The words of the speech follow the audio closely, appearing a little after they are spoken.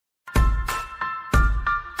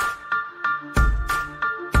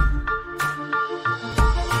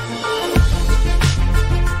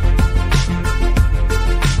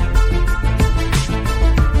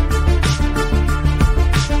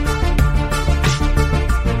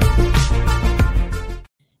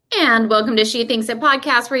And welcome to She Thinks It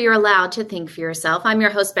podcast, where you're allowed to think for yourself. I'm your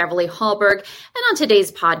host, Beverly Hallberg. And on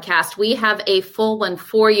today's podcast, we have a full one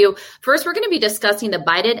for you. First, we're going to be discussing the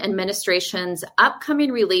Biden administration's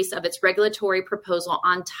upcoming release of its regulatory proposal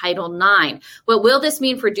on Title IX. What will this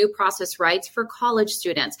mean for due process rights for college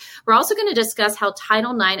students? We're also going to discuss how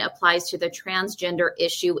Title IX applies to the transgender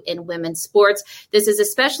issue in women's sports. This is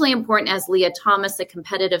especially important as Lia Thomas, the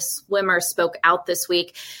competitive swimmer, spoke out this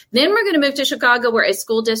week. Then we're going to move to Chicago, where a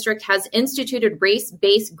school district has instituted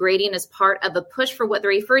race-based grading as part of a push for what they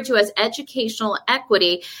refer to as educational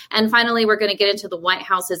equity. And finally, we're going to get into the White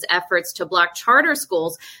House's efforts to block charter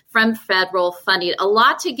schools from federal funding. A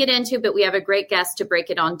lot to get into, but we have a great guest to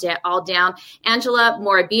break it all down. Angela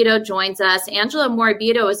Morabito joins us. Angela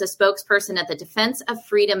Morabito is a spokesperson at the Defense of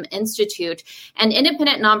Freedom Institute, an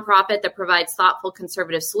independent nonprofit that provides thoughtful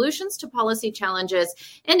conservative solutions to policy challenges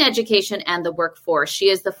in education and the workforce. She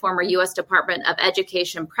is the former U.S. Department of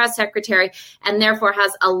Education press secretary and therefore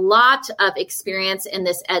has a lot of experience in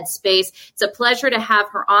this ed space. It's a pleasure to have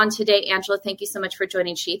her on today. Angela, thank you so much for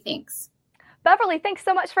joining She Thinks. Beverly, thanks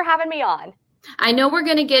so much for having me on. I know we're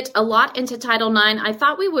going to get a lot into Title IX. I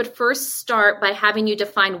thought we would first start by having you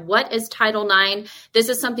define what is Title IX. This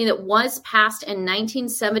is something that was passed in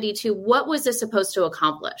 1972. What was this supposed to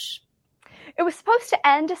accomplish? It was supposed to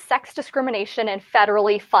end sex discrimination in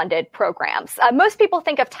federally funded programs. Most people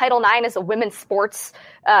think of Title IX as a women's sports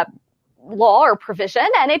law or provision,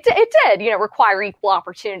 and it did, require equal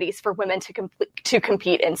opportunities for women to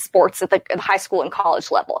compete in sports at the high school and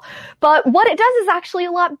college level. But what it does is actually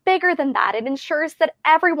a lot bigger than that. It ensures that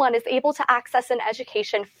everyone is able to access an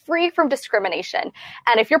education free from discrimination.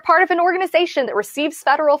 And if you're part of an organization that receives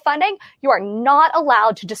federal funding, you are not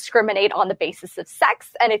allowed to discriminate on the basis of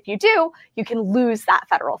sex. And if you do, you can lose that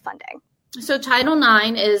federal funding. So Title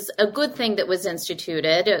IX is a good thing that was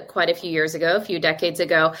instituted quite a few years ago, a few decades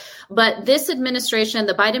ago. But this administration,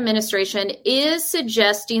 the Biden administration, is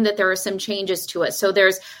suggesting that there are some changes to it. So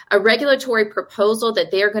there's a regulatory proposal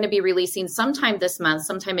that they are going to be releasing sometime this month,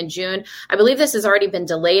 sometime in June. I believe this has already been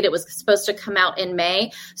delayed. It was supposed to come out in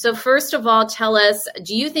May. So first of all, tell us,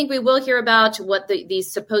 do you think we will hear about what these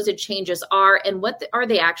supposed changes are, and what are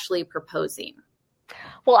they actually proposing?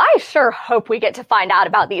 Well, I sure hope we get to find out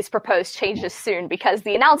about these proposed changes soon, because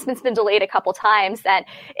the announcement's been delayed a couple times, and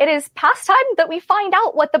it is past time that we find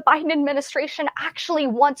out what the Biden administration actually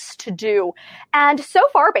wants to do. And so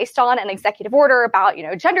far, based on an executive order about,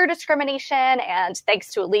 gender discrimination, and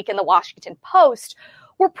thanks to a leak in the Washington Post,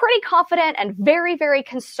 we're pretty confident and very, very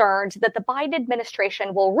concerned that the Biden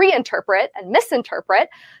administration will reinterpret and misinterpret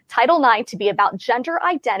Title IX to be about gender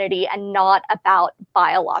identity and not about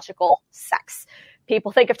biological sex.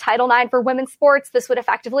 People think of Title IX for women's sports. This would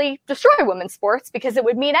effectively destroy women's sports, because it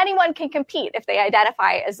would mean anyone can compete if they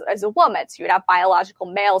identify as a woman. So you would have biological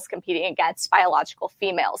males competing against biological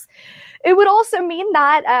females. It would also mean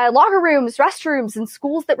that locker rooms, restrooms, and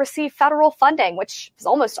schools that receive federal funding, which is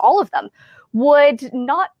almost all of them, would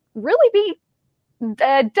not really be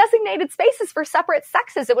designated spaces for separate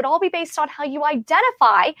sexes. It would all be based on how you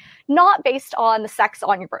identify, not based on the sex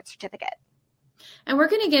on your birth certificate. And we're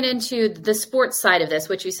going to get into the sports side of this,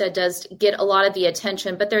 which you said does get a lot of the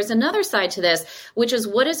attention. But there's another side to this, which is,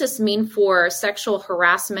 what does this mean for sexual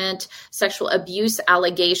harassment, sexual abuse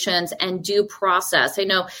allegations, and due process? I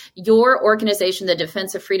know your organization, the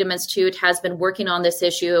Defense of Freedom Institute, has been working on this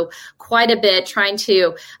issue quite a bit, trying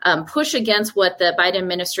to push against what the Biden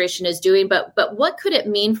administration is doing. But what could it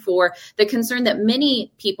mean for the concern that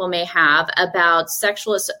many people may have about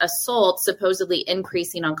sexual assault supposedly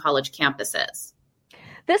increasing on college campuses?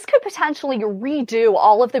 This could potentially redo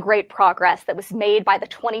all of the great progress that was made by the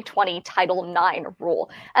 2020 Title IX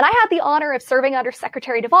rule. And I had the honor of serving under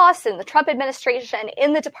Secretary DeVos in the Trump administration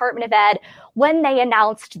in the Department of Ed when they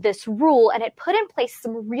announced this rule, and it put in place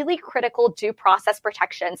some really critical due process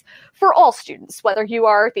protections for all students, whether you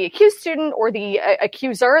are the accused student or the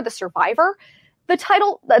accuser, the survivor. The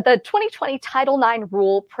 2020 Title IX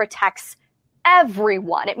rule protects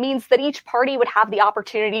everyone. It means that each party would have the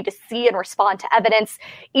opportunity to see and respond to evidence.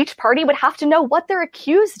 Each party would have to know what they're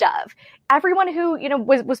accused of. Everyone who,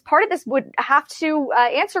 was part of this would have to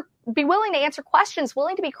be willing to answer questions,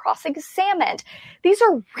 willing to be cross-examined. These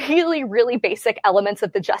are really, really basic elements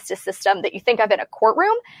of the justice system that you think of in a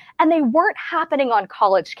courtroom, and they weren't happening on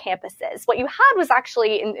college campuses. What you had was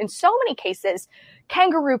actually, in so many cases,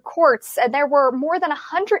 kangaroo courts, and there were more than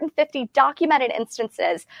 150 documented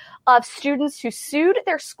instances of students who sued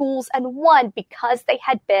their schools and won because they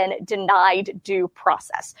had been denied due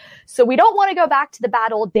process. So we don't want to go back to the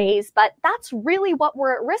bad old days, but that's really what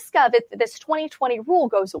we're at risk of if this 2020 rule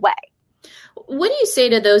goes away. What do you say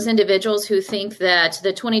to those individuals who think that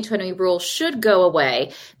the 2020 rule should go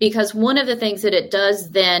away? Because one of the things that it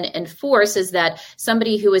does then enforce is that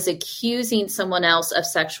somebody who is accusing someone else of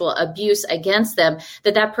sexual abuse against them,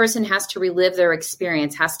 that person has to relive their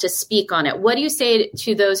experience, has to speak on it. What do you say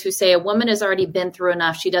to those who say a woman has already been through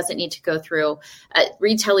enough, she doesn't need to go through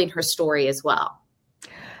retelling her story as well?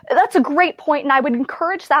 That's a great point, and I would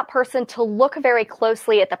encourage that person to look very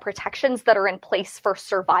closely at the protections that are in place for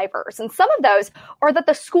survivors. And some of those are that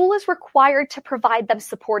the school is required to provide them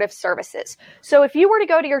supportive services. So if you were to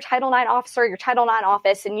go to your Title IX officer, your Title IX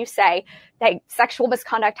office, and you say, hey, sexual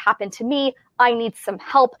misconduct happened to me, I need some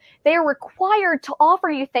help, they are required to offer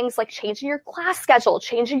you things like changing your class schedule,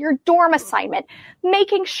 changing your dorm assignment,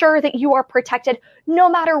 making sure that you are protected no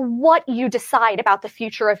matter what you decide about the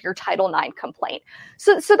future of your Title IX complaint.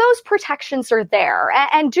 So those protections are there,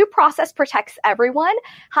 and due process protects everyone.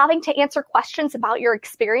 Having to answer questions about your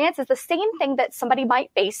experience is the same thing that somebody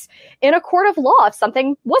might face in a court of law if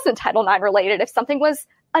something wasn't Title IX related, if something was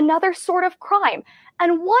another sort of crime.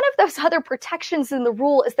 And one of those other protections in the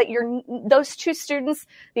rule is that those two students,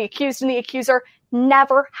 the accused and the accuser,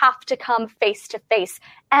 never have to come face to face.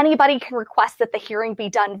 Anybody can request that the hearing be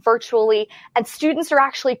done virtually, and students are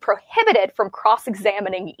actually prohibited from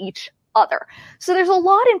cross-examining each other. So there's a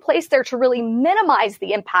lot in place there to really minimize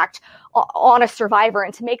the impact on a survivor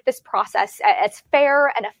and to make this process as fair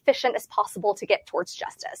and efficient as possible to get towards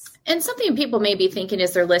justice. And something people may be thinking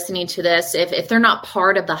as they're listening to this, if they're not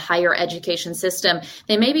part of the higher education system,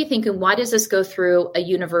 they may be thinking, why does this go through a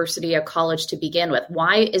university, a college to begin with?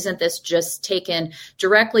 Why isn't this just taken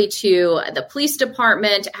directly to the police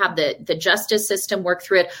department, have the justice system work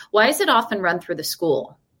through it? Why is it often run through the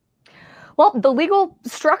school? Well, the legal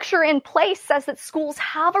structure in place says that schools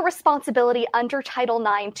have a responsibility under Title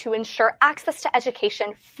IX to ensure access to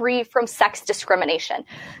education free from sex discrimination.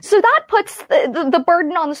 So that puts the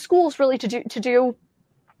burden on the schools really to do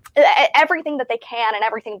everything that they can and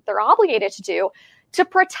everything that they're obligated to do to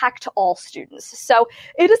protect all students. So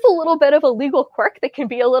it is a little bit of a legal quirk that can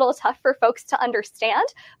be a little tough for folks to understand,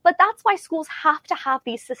 but that's why schools have to have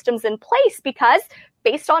these systems in place, because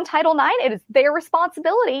based on Title IX, it is their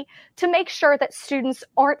responsibility to make sure that students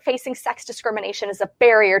aren't facing sex discrimination as a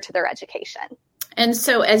barrier to their education. And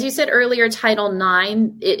so, as you said earlier, Title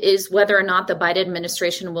IX, it is whether or not the Biden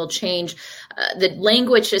administration will change the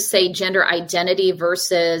language to say gender identity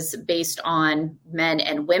versus based on men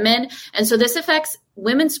and women. And so this affects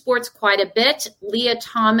women's sports quite a bit. Lia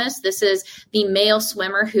Thomas, this is the male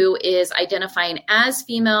swimmer who is identifying as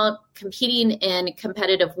female, competing in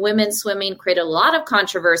competitive women's swimming, created a lot of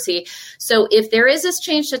controversy. So if there is this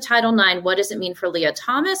change to Title IX, what does it mean for Lia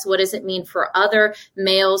Thomas? What does it mean for other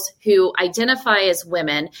males who identify as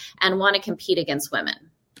women and want to compete against women?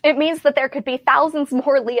 It means that there could be thousands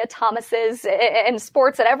more Lia Thomases in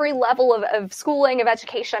sports at every level of schooling, of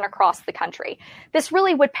education across the country. This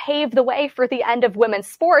really would pave the way for the end of women's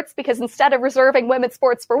sports, because instead of reserving women's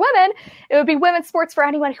sports for women, it would be women's sports for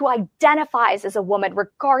anyone who identifies as a woman,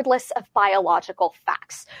 regardless of biological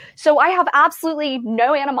facts. So I have absolutely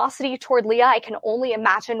no animosity toward Lia. I can only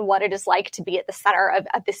imagine what it is like to be at the center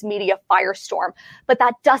of this media firestorm. But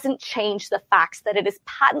that doesn't change the facts that it is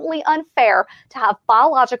patently unfair to have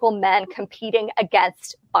biological men competing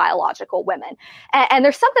against biological women. And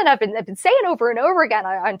there's something I've been saying over and over again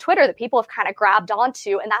on Twitter that people have kind of grabbed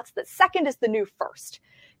onto, and that's that second is the new first.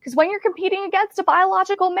 Because when you're competing against a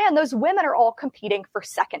biological man, those women are all competing for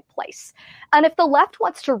second place. And if the left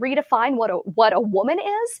wants to redefine what a woman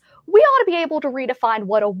is, we ought to be able to redefine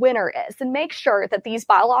what a winner is and make sure that these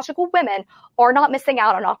biological women are not missing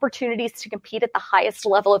out on opportunities to compete at the highest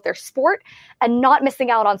level of their sport and not missing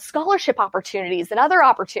out on scholarship opportunities and other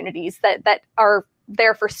opportunities that are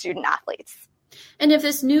there for student athletes. And if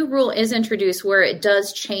this new rule is introduced where it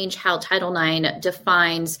does change how Title IX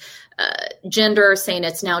defines gender, saying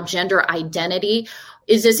it's now gender identity,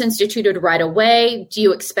 is this instituted right away? Do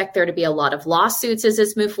you expect there to be a lot of lawsuits as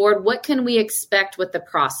this move forward? What can we expect with the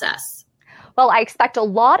process? Well, I expect a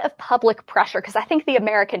lot of public pressure because I think the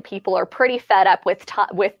American people are pretty fed up with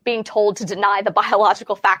being told to deny the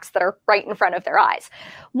biological facts that are right in front of their eyes.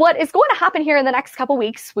 What is going to happen here in the next couple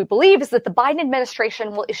weeks, we believe, is that the Biden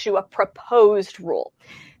administration will issue a proposed rule.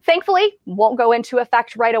 Thankfully, won't go into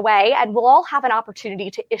effect right away, and we'll all have an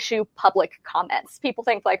opportunity to issue public comments. People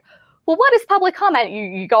think like, well, what is public comment?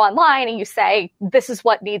 You go online and you say, this is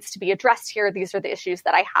what needs to be addressed here. These are the issues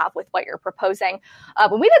that I have with what you're proposing.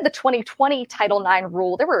 When we did the 2020 Title IX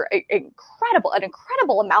rule, there were an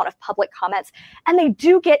incredible amount of public comments, and they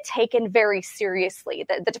do get taken very seriously.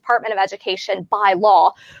 The Department of Education, by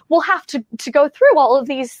law, will have to go through all of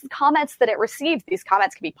these comments that it receives. These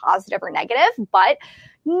comments can be positive or negative, but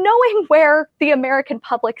knowing where the American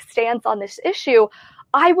public stands on this issue,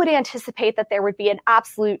 I would anticipate that there would be an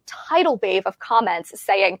absolute tidal wave of comments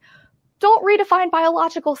saying, don't redefine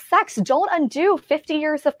biological sex. Don't undo 50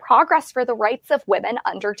 years of progress for the rights of women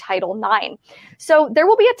under Title IX. So there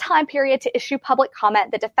will be a time period to issue public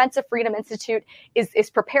comment. The Defense of Freedom Institute is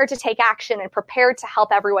prepared to take action and prepared to help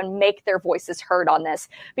everyone make their voices heard on this,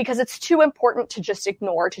 because it's too important to just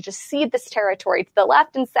ignore, to just cede this territory to the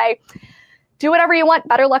left and say, do whatever you want,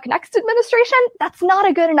 better luck next administration. That's not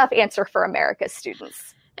a good enough answer for America's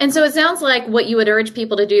students. And so it sounds like what you would urge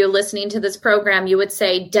people to do listening to this program, you would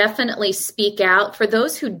say definitely speak out. For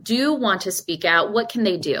those who do want to speak out, what can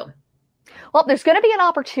they do? Well, there's going to be an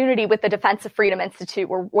opportunity with the Defense of Freedom Institute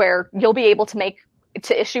where you'll be able to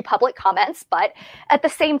issue public comments. But at the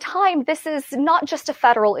same time, this is not just a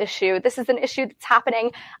federal issue. This is an issue that's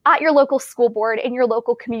happening at your local school board, in your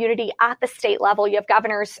local community, at the state level. You have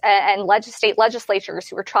governors and state legislatures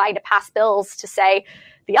who are trying to pass bills to say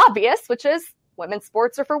the obvious, which is women's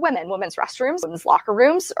sports are for women, women's restrooms, women's locker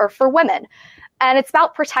rooms are for women. And it's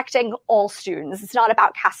about protecting all students. It's not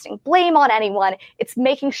about casting blame on anyone. It's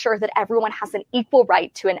making sure that everyone has an equal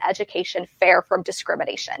right to an education fair from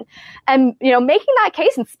discrimination. And, making that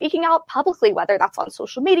case and speaking out publicly, whether that's on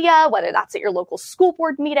social media, whether that's at your local school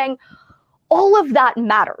board meeting, all of that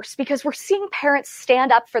matters, because we're seeing parents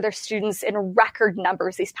stand up for their students in record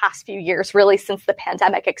numbers these past few years, really since the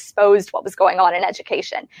pandemic exposed what was going on in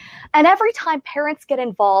education. And every time parents get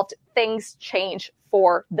involved, things change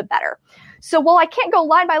for the better. So while I can't go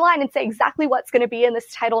line by line and say exactly what's going to be in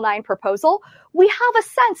this Title IX proposal, we have a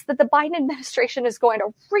sense that the Biden administration is going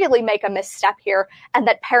to really make a misstep here, and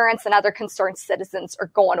that parents and other concerned citizens are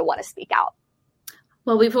going to want to speak out.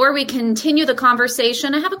 Well, before we continue the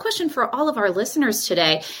conversation, I have a question for all of our listeners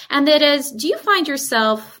today. And that is, do you find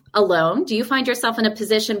yourself alone? Do you find yourself in a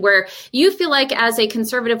position where you feel like as a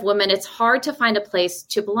conservative woman, it's hard to find a place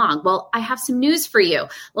to belong? Well, I have some news for you.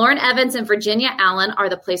 Lauren Evans and Virginia Allen are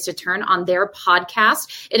the place to turn on their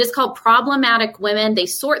podcast. It is called Problematic Women. They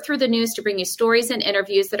sort through the news to bring you stories and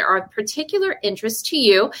interviews that are of particular interest to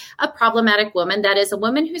you. A problematic woman, that is a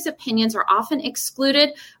woman whose opinions are often excluded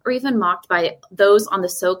or even mocked by those on the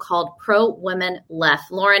so-called pro-women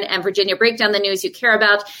left. Lauren and Virginia break down the news you care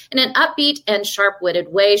about in an upbeat and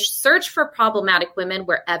sharp-witted way. Search for Problematic Women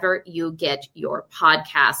wherever you get your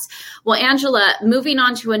podcasts. Well, Angela, moving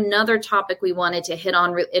on to another topic we wanted to hit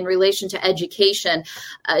on in relation to education,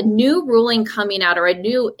 a new ruling coming out, or a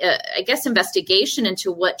new, investigation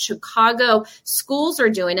into what Chicago schools are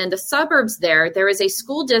doing in the suburbs there. There is a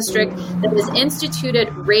school district that has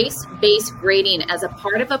instituted race-based grading as a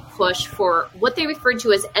part of a push for what they refer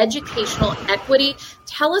to as educational equity.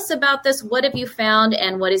 Tell us about this. What have you found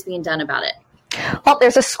and what is being done about it? Well,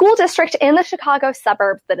 there's a school district in the Chicago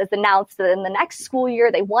suburbs that has announced that in the next school year,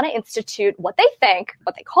 they want to institute what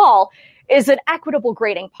they call is an equitable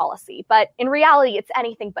grading policy. But in reality, it's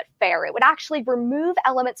anything but fair. It would actually remove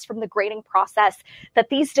elements from the grading process that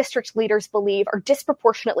these district leaders believe are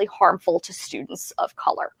disproportionately harmful to students of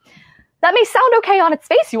color. That may sound okay on its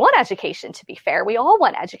face. You want education to be fair. We all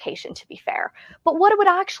want education to be fair. But what it would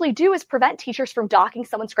actually do is prevent teachers from docking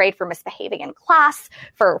someone's grade for misbehaving in class,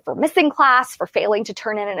 for missing class, for failing to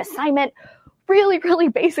turn in an assignment. Really, really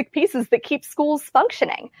basic pieces that keep schools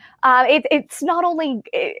functioning. It's not only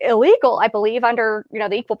illegal, I believe, under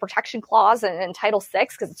the Equal Protection Clause and Title VI,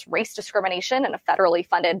 because it's race discrimination in a federally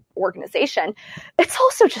funded organization. It's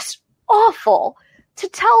also just awful to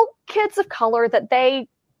tell kids of color that they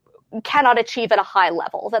cannot achieve at a high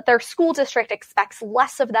level, that their school district expects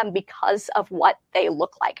less of them because of what they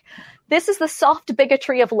look like. This is the soft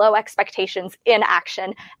bigotry of low expectations in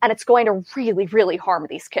action, and it's going to really, really harm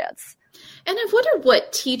these kids. And I wonder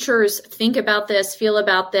what teachers think about this, feel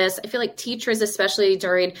about this. I feel like teachers, especially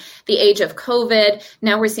during the age of COVID,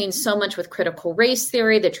 now we're seeing so much with critical race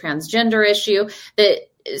theory, the transgender issue, that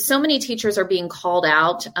so many teachers are being called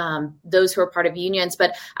out, those who are part of unions.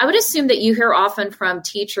 But I would assume that you hear often from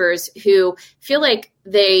teachers who feel like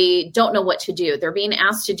they don't know what to do. They're being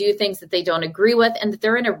asked to do things that they don't agree with, and that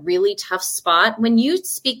they're in a really tough spot. When you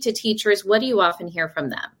speak to teachers, what do you often hear from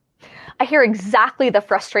them? I hear exactly the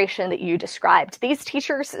frustration that you described. These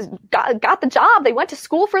teachers got the job. They went to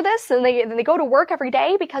school for this, and they go to work every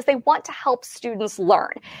day because they want to help students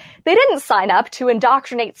learn. They didn't sign up to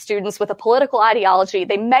indoctrinate students with a political ideology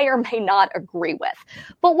they may or may not agree with.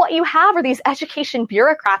 But what you have are these education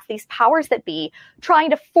bureaucrats, these powers that be,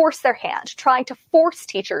 trying to force their hand, trying to force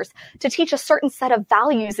teachers to teach a certain set of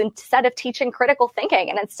values instead of teaching critical thinking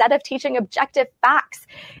and instead of teaching objective facts.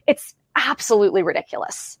 It's absolutely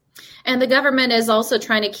ridiculous. And the government is also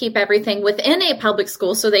trying to keep everything within a public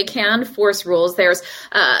school so they can force rules. There's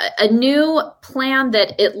a new plan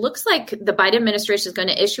that it looks like the Biden administration is going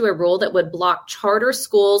to issue a rule that would block charter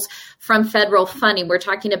schools from federal funding. We're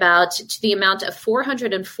talking about to the amount of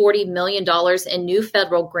 $440 million in new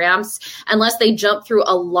federal grants unless they jump through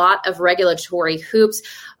a lot of regulatory hoops.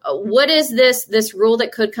 What is this rule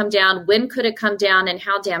that could come down? When could it come down, and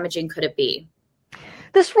how damaging could it be?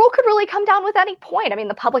 This rule could really come down with any point. I mean,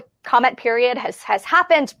 the public comment period has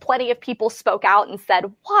happened. Plenty of people spoke out and said,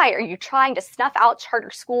 why are you trying to snuff out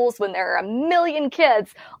charter schools when there are 1 million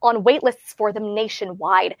kids on wait lists for them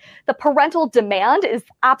nationwide? The parental demand is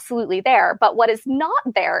absolutely there, but what is not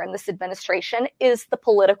there in this administration is the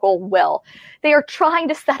political will. They are trying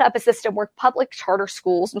to set up a system where public charter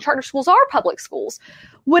schools, and charter schools are public schools,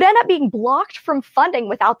 would end up being blocked from funding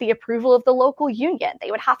without the approval of the local union.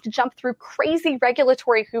 They would have to jump through crazy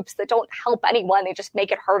regulatory hoops that don't help anyone. They just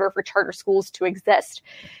make it harder for charter schools to exist.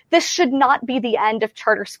 This should not be the end of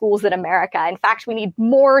charter schools in America. In fact, we need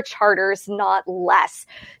more charters, not less.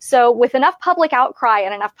 So with enough public outcry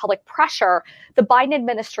and enough public pressure, the Biden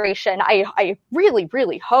administration, I really,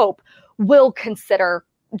 really hope, will consider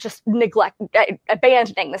just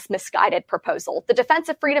abandoning this misguided proposal. The Defense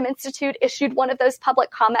of Freedom Institute issued one of those public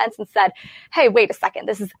comments and said, hey, wait a second,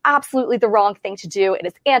 this is absolutely the wrong thing to do. It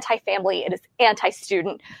is anti-family. It is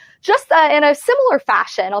anti-student. Just in a similar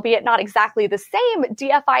fashion, albeit not exactly the same,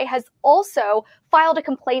 DFI has also filed a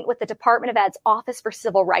complaint with the Department of Ed's Office for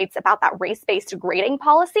Civil Rights about that race-based grading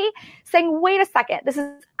policy, saying, wait a second, this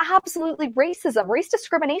is absolutely racism, race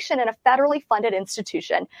discrimination in a federally funded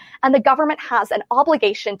institution, and the government has an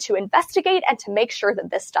obligation to investigate and to make sure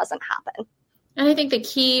that this doesn't happen. And I think the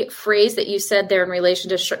key phrase that you said there in relation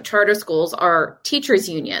to charter schools are teachers'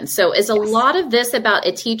 unions. So is a lot of this about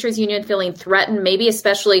a teachers' union feeling threatened, maybe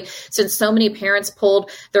especially since so many parents pulled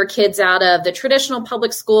their kids out of the traditional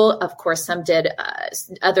public school? Of course, some did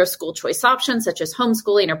other school choice options, such as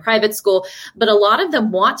homeschooling or private school, but a lot of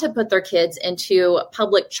them want to put their kids into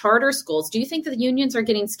public charter schools. Do you think that the unions are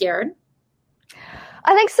getting scared?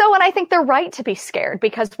 I think so, and I think they're right to be scared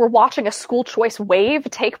because we're watching a school choice wave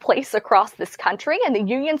take place across this country, and the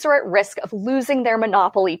unions are at risk of losing their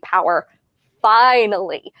monopoly power.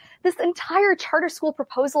 Finally, this entire charter school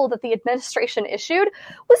proposal that the administration issued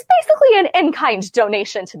was basically an in-kind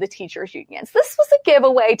donation to the teachers' unions. This was a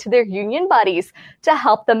giveaway to their union buddies to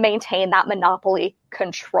help them maintain that monopoly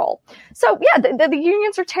control. So yeah, the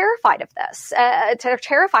unions are terrified of this. They're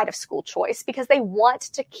terrified of school choice because they want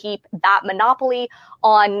to keep that monopoly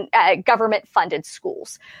on government-funded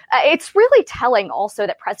schools. It's really telling also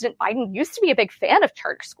that President Biden used to be a big fan of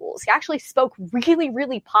charter schools. He actually spoke really,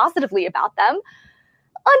 really positively about them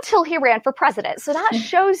until he ran for president. So that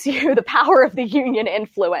shows you the power of the union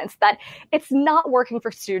influence, that it's not working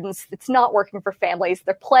for students, it's not working for families.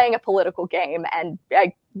 They're playing a political game, and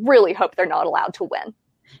I really hope they're not allowed to win.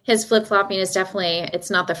 His flip-flopping is definitely, it's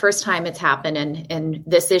not the first time it's happened in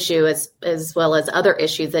this issue as well as other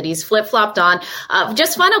issues that he's flip-flopped on.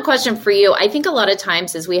 Just final question for you. I think a lot of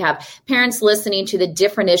times as we have parents listening to the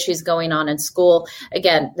different issues going on in school,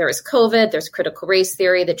 again, there is COVID, there's critical race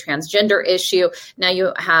theory, the transgender issue. Now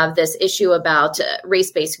you have this issue about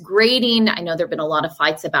race-based grading. I know there have been a lot of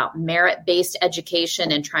fights about merit-based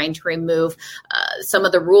education and trying to remove some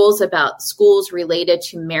of the rules about schools related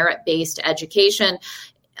to merit-based education.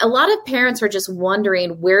 A lot of parents are just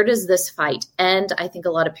wondering, where does this fight end? I think a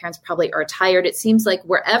lot of parents probably are tired. It seems like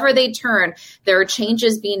wherever they turn, there are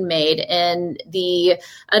changes being made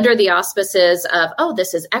under the auspices of, oh,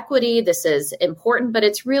 this is equity, this is important, but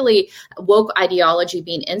it's really woke ideology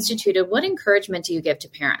being instituted. What encouragement do you give to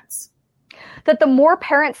parents? That the more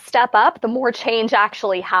parents step up, the more change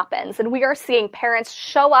actually happens. And we are seeing parents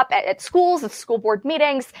show up at schools, at school board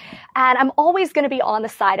meetings. And I'm always going to be on the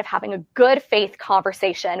side of having a good faith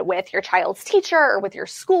conversation with your child's teacher or with your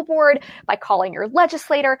school board by calling your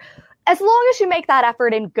legislator. As long as you make that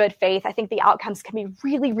effort in good faith, I think the outcomes can be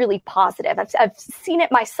really, really positive. I've seen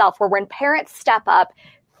it myself where when parents step up,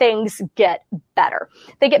 things get better.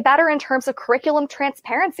 They get better in terms of curriculum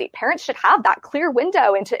transparency. Parents should have that clear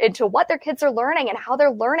window into what their kids are learning and how they're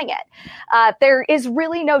learning it. There is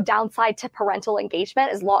really no downside to parental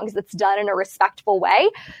engagement as long as it's done in a respectful way.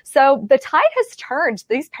 So the tide has turned.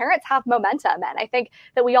 These parents have momentum, and I think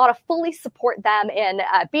that we ought to fully support them in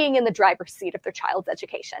being in the driver's seat of their child's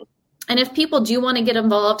education. And if people do want to get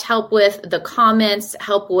involved, help with the comments,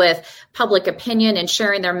 help with public opinion and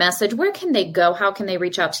sharing their message, where can they go? How can they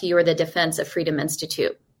reach out to you or the Defense of Freedom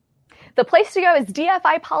Institute? The place to go is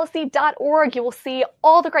dfipolicy.org. You will see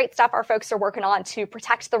all the great stuff our folks are working on to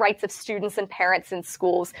protect the rights of students and parents in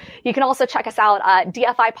schools. You can also check us out at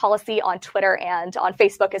DFI Policy on Twitter and on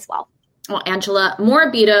Facebook as well. Well, Angela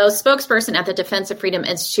Morabito, spokesperson at the Defense of Freedom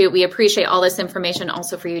Institute, we appreciate all this information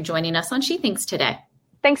also for you joining us on She Thinks Today.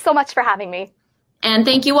 Thanks so much for having me. And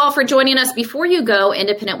thank you all for joining us. Before you go,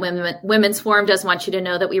 Independent Women's Forum does want you to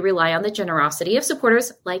know that we rely on the generosity of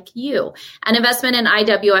supporters like you. An investment in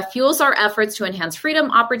IWF fuels our efforts to enhance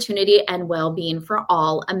freedom, opportunity, and well-being for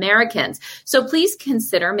all Americans. So please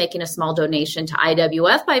consider making a small donation to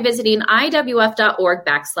IWF by visiting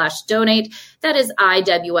iwf.org/donate. That is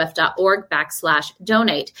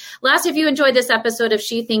iwf.org/donate. Last, if you enjoyed this episode of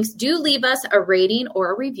She Thinks, do leave us a rating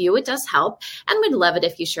or a review. It does help. And we'd love it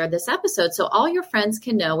if you shared this episode so all your friends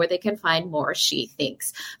can know where they can find more She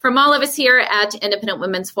Thinks. From all of us here at Independent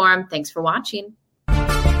Women's Forum, thanks for watching.